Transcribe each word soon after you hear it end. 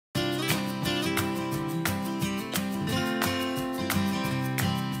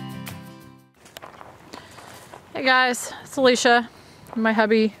Hey guys, it's Alicia. My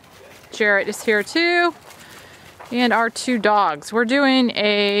hubby Jarrett is here too, and our two dogs. We're doing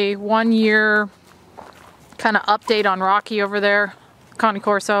a 1 year kind of update on Rocky over there, Cane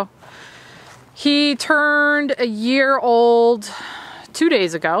Corso. He turned a year old 2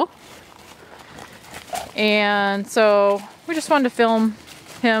 days ago, and so we just wanted to film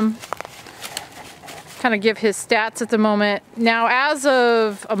him, kind of give his stats at the moment. Now, as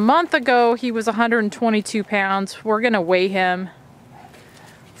of a month ago, he was 122 pounds. We're gonna weigh him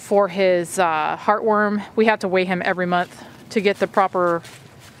for his heartworm. We have to weigh him every month to get the proper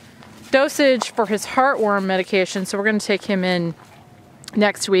dosage for his heartworm medication. So we're gonna take him in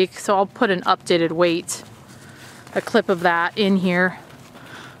next week. So I'll put an updated weight, a clip of that in here.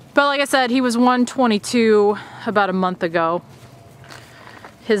 But like I said, he was 122 about a month ago.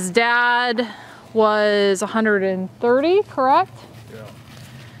 His dad was 130, correct? Yeah.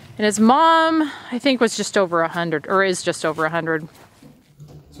 And his mom, I think, was just over 100, or is just over 100.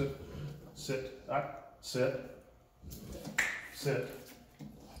 Sit, sit, sit, sit,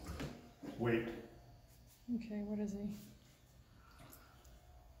 wait. Okay, what is he?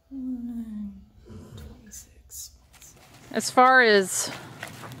 26. As far as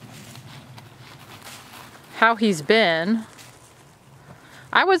how he's been,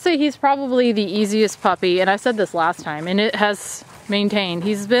 I would say he's probably the easiest puppy, and I said this last time, and it has maintained.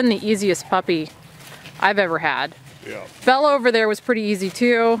 He's been the easiest puppy I've ever had. Yeah. Bella over there was pretty easy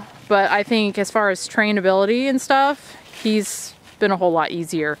too, but I think as far as trainability and stuff, he's been a whole lot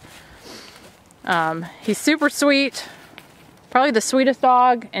easier. He's super sweet, probably the sweetest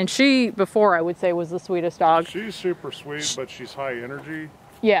dog, and she, before I would say, was the sweetest dog. She's super sweet, but she's high energy.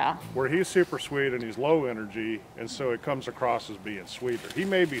 Yeah. Where he's super sweet and he's low energy, and so it comes across as being sweeter. He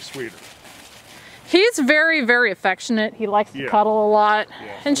may be sweeter. He's very, very affectionate. He likes to cuddle a lot,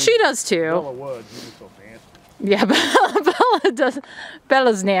 and she does too. Bella would. He's so nasty. Yeah, Bella does.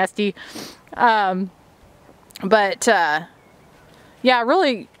 Bella's nasty. Yeah,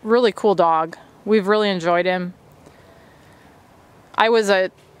 really, really cool dog. We've really enjoyed him. I was a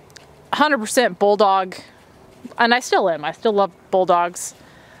 100% bulldog, and I still am. I still love bulldogs.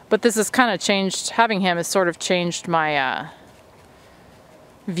 But this has kind of changed, having him has sort of changed my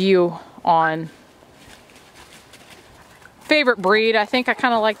view on favorite breed. I think I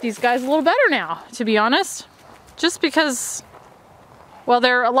kind of like these guys a little better now, to be honest. Just because, well,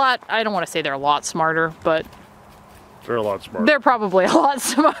 they're a lot, I don't want to say they're a lot smarter, but they're a lot smarter. They're probably a lot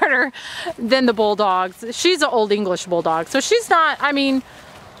smarter than the bulldogs. She's an Old English bulldog, so she's not, I mean,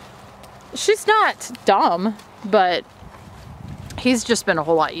 she's not dumb, but he's just been a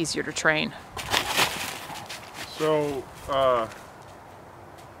whole lot easier to train. So,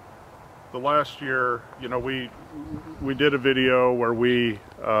 the last year, you know, we did a video where we,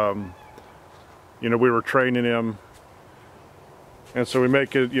 you know, we were training him, and so we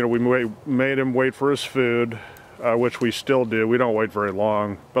make it, you know, we made him wait for his food, which we still do. We don't wait very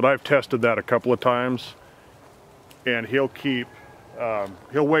long, but I've tested that a couple of times, and he'll keep,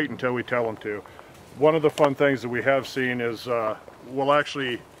 he'll wait until we tell him to. One of the fun things that we have seen is we'll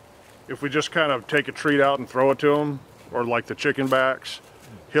actually, if we just kind of take a treat out and throw it to him, or like the chicken backs,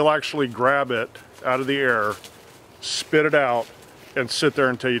 he'll actually grab it out of the air, spit it out, and sit there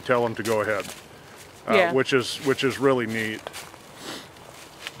until you tell him to go ahead, which is really neat.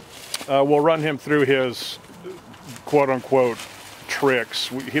 We'll run him through his quote-unquote tricks.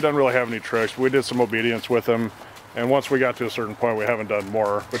 He doesn't really have any tricks. We did some obedience with him, and once we got to a certain point, we haven't done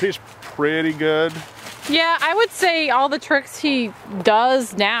more, but he's pretty good. Yeah, I would say all the tricks he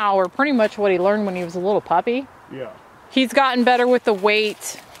does now are pretty much what he learned when he was a little puppy. Yeah. He's gotten better with the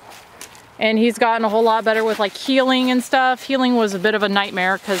weight, and he's gotten a whole lot better with like healing and stuff. Healing was a bit of a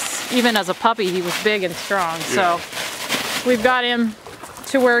nightmare because even as a puppy, he was big and strong. Yeah. So we've got him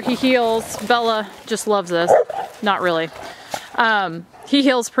to where he heals. Bella just loves this. Not really. He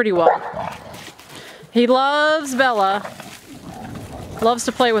heals pretty well. He loves Bella. Loves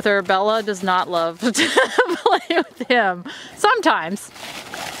to play with her. Bella does not love to play with him. Sometimes.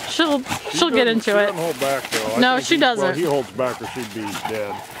 She'll get into it. She doesn't hold back though. No, she doesn't. Well, he holds back or she'd be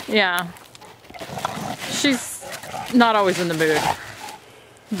dead. Yeah. She's not always in the mood.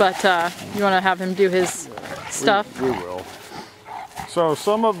 But you want to have him do his stuff? We will. So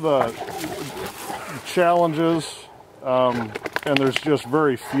some of the challenges, and there's just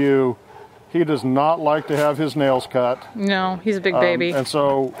very few, he does not like to have his nails cut. No, he's a big baby. And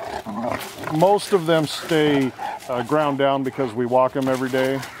so most of them stay ground down because we walk him every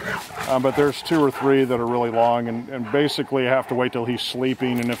day. But there's 2 or 3 that are really long, and basically I have to wait till he's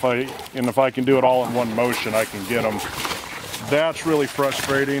sleeping, and if I can do it all in one motion, I can get him. That's really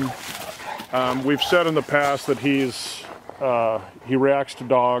frustrating. We've said in the past that he reacts to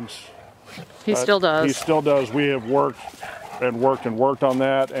dogs. He still does. He still does. We have worked on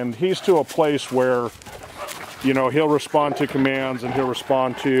that, and he's to a place where, you know, he'll respond to commands and he'll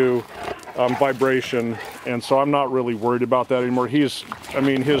respond to vibration, and so I'm not really worried about that anymore. I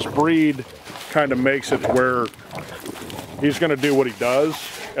mean, his breed kind of makes it where he's going to do what he does,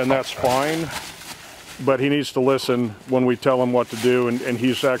 and that's fine, but he needs to listen when we tell him what to do, and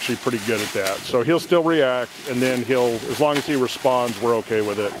he's actually pretty good at that. So he'll still react, and then as long as he responds, we're okay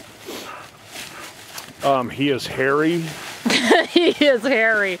with it. He is hairy. He is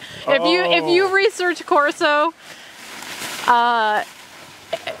hairy. If you research Corso,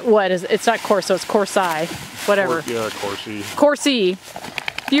 what is it? It's not Corso, it's Corsi, whatever. Corsi.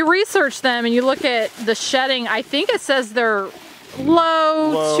 If you research them and you look at the shedding, I think it says they're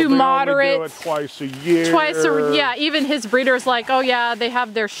low to moderate. Only do it twice a year. Yeah, even his breeder's like, oh yeah, they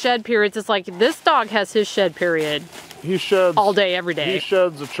have their shed periods. It's like, this dog has his shed period. He sheds all day, every day. He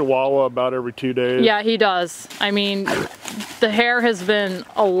sheds a Chihuahua about every 2 days. Yeah, he does. I mean, the hair has been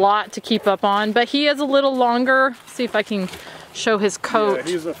a lot to keep up on, but he is a little longer. See if I can show his coat.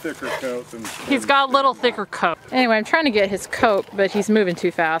 Yeah, he's a thicker coat than he's got a little thicker coat. Anyway, I'm trying to get his coat, but he's moving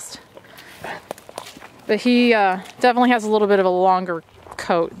too fast. But he definitely has a little bit of a longer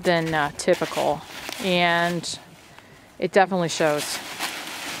coat than typical, and it definitely shows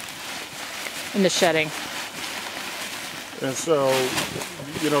in the shedding. And so,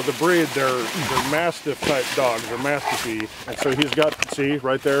 you know, the breed, they're Mastiff type dogs, they're Mastiffy. And so he's got, see,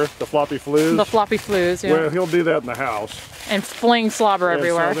 right there, the floppy flews. The floppy flews, yeah. Well, he'll do that in the house. And fling slobber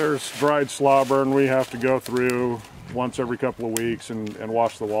everywhere. So there's dried slobber, and we have to go through once every couple of weeks and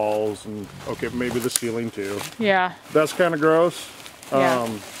wash the walls, and okay, maybe the ceiling too. Yeah. That's kind of gross. Yeah.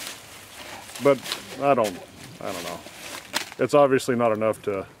 But I don't know. It's obviously not enough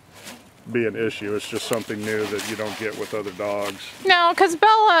to be an issue. It's just something new that you don't get with other dogs. No, because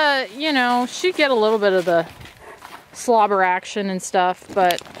Bella, you know, she'd get a little bit of the slobber action and stuff,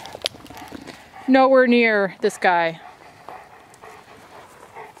 but nowhere near this guy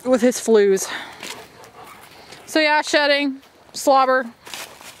with his flues. So yeah, shedding, slobber.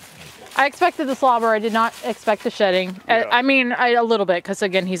 I expected the slobber. I did not expect the shedding. Yeah. I mean, a little bit, because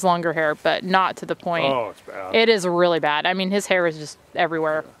again, he's longer hair, but not to the point. Oh, it's bad. It is really bad. I mean, his hair is just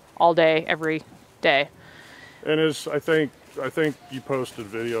everywhere. All day, every day. And I think you posted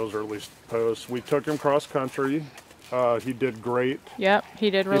videos, or at least posts. We took him cross country. He did great. Yep,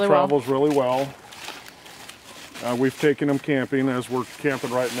 he did really well. He travels really well. We've taken him camping, as we're camping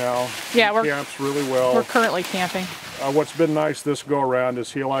right now. Yeah, he camps really well. We're currently camping. What's been nice this go around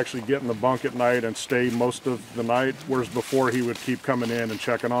is he'll actually get in the bunk at night and stay most of the night, whereas before he would keep coming in and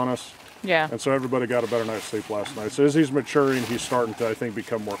checking on us. Yeah. And so everybody got a better night's sleep last night. So as he's maturing, he's starting to, I think,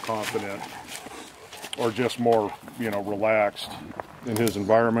 become more confident, or just more, you know, relaxed in his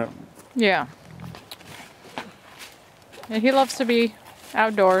environment. Yeah. And he loves to be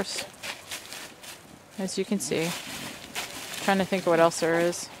outdoors, as you can see. Trying to think of what else there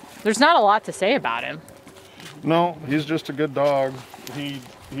is. There's not a lot to say about him. No, he's just a good dog. He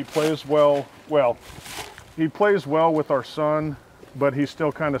plays well. Well, he plays well with our son, but he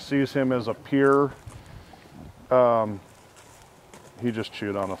still kind of sees him as a peer. He just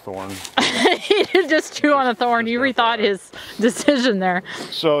chewed on a thorn. He did just chew on a thorn. You rethought his decision there.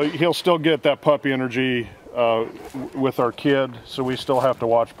 So he'll still get that puppy energy with our kid, so we still have to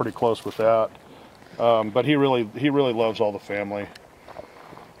watch pretty close with that. But he really loves all the family.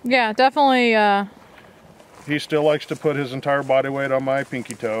 Yeah, definitely. He still likes to put his entire body weight on my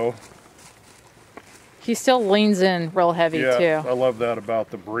pinky toe. He still leans in real heavy, too. Yeah, I love that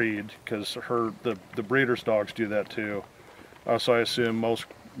about the breed, because the breeder's dogs do that too. So I assume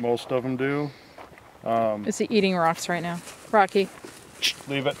most of them do. Is he eating rocks right now? Rocky.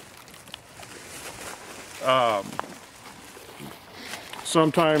 Leave it.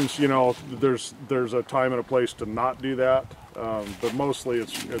 Sometimes, you know, there's a time and a place to not do that, but mostly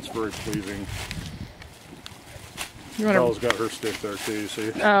it's very pleasing. Bella's got her stick there too, you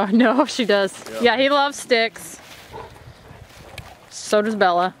see? Oh, no, she does. Yeah, he loves sticks. So does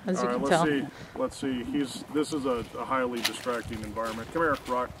Bella, as you can tell. Let's see. This is a highly distracting environment. Come here,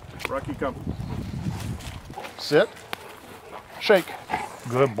 Rocky, come. Sit. Shake.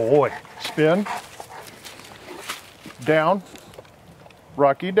 Good boy. Spin. Down.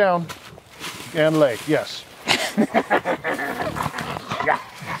 Rocky, down. And lay. Yes. Yeah.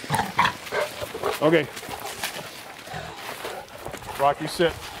 Okay. Rocky,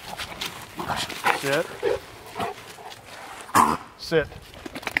 sit. Sit. Sit.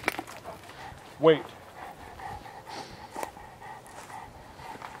 Wait.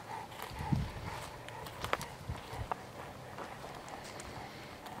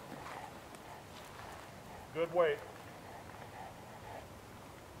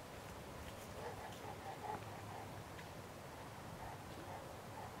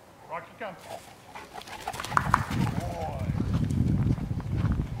 Rocky, come.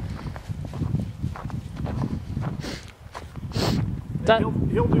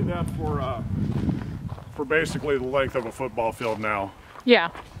 He'll do that for basically the length of a football field now.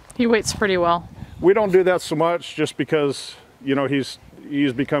 Yeah, he waits pretty well. We don't do that so much just because, you know, he's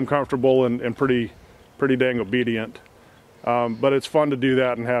become comfortable and pretty dang obedient. But it's fun to do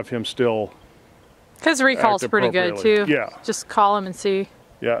that and have him still. His recall's pretty good too. Yeah. Just call him and see.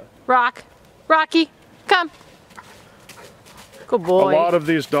 Yeah. Rocky, come. Good boy. A lot of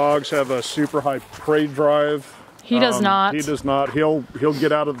these dogs have a super high prey drive. He does not. He does not. He'll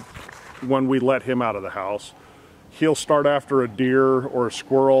get out of when we let him out of the house. He'll start after a deer or a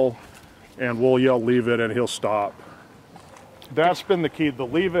squirrel, and we'll yell leave it, and he'll stop. That's been the key. The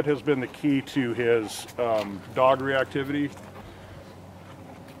leave it has been the key to his dog reactivity.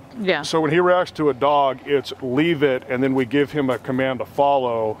 Yeah. So when he reacts to a dog, it's leave it, and then we give him a command to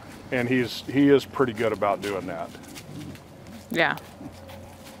follow, and he is pretty good about doing that. Yeah.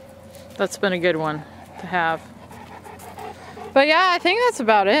 That's been a good one to have. But yeah, I think that's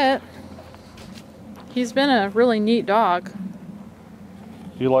about it. He's been a really neat dog.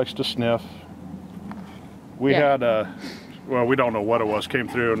 He likes to sniff. We had well, we don't know what it was, came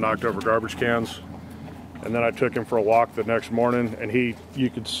through and knocked over garbage cans. And then I took him for a walk the next morning, and you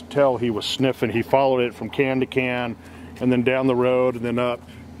could tell he was sniffing. He followed it from can to can, and then down the road, and then up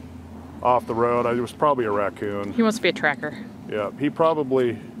off the road. It was probably a raccoon. He wants to be a tracker. Yeah, he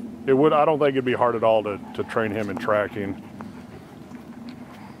probably, I don't think it'd be hard at all to train him in tracking.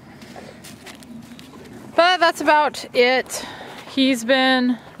 But that's about it. He's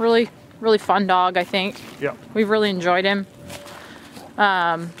been really fun dog, I think. Yeah. We've really enjoyed him.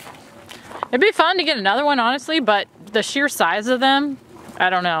 It'd be fun to get another one, honestly, but the sheer size of them, I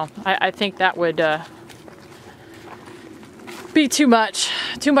don't know. I think that would be too much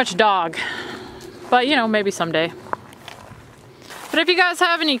dog. But, you know, maybe someday. But if you guys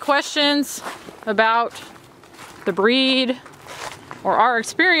have any questions about the breed or our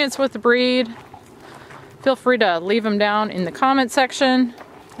experience with the breed, feel free to leave them down in the comment section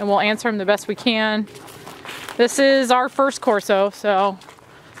and we'll answer them the best we can. This is our first Corso, so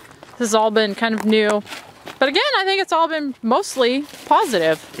this has all been kind of new. But again, I think it's all been mostly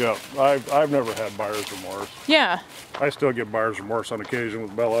positive. Yeah, I've never had buyer's remorse. Yeah. I still get buyer's remorse on occasion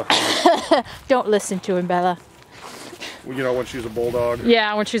with Bella. Don't listen to him, Bella. You know, when she's a bulldog.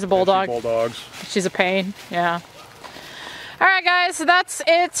 Yeah, when she's a bulldog. Bulldogs. She's a pain, yeah. Alright guys, so that's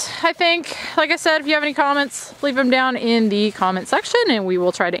it, I think. Like I said, if you have any comments, leave them down in the comment section and we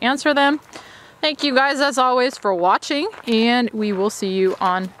will try to answer them. Thank you guys, as always, for watching, and we will see you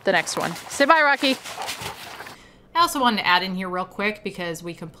on the next one. Say bye, Rocky. I also wanted to add in here real quick because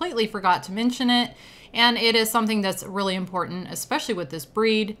we completely forgot to mention it, and it is something that's really important, especially with this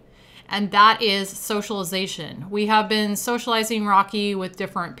breed, and that is socialization. We have been socializing Rocky with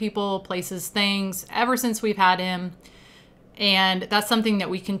different people, places, things, ever since we've had him. And that's something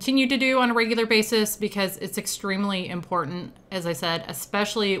that we continue to do on a regular basis because it's extremely important, as I said,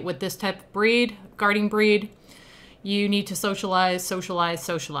 especially with this type of breed, guarding breed. You need to socialize, socialize,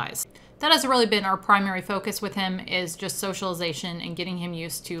 socialize. That has really been our primary focus with him, is just socialization and getting him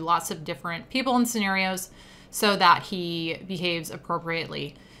used to lots of different people and scenarios so that he behaves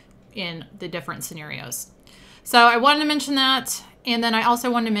appropriately in the different scenarios. So I wanted to mention that. And then I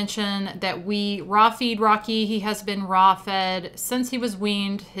also wanted to mention that we raw feed Rocky. He has been raw fed since he was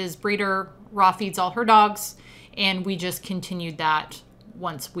weaned. His breeder raw feeds all her dogs, and we just continued that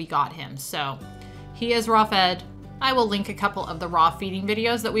once we got him. So he is raw fed. I will link a couple of the raw feeding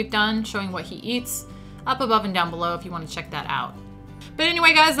videos that we've done showing what he eats up above and down below if you want to check that out. But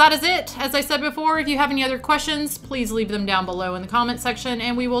anyway, guys, that is it. As I said before, if you have any other questions, please leave them down below in the comment section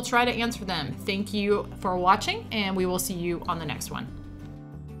and we will try to answer them. Thank you for watching, and we will see you on the next one.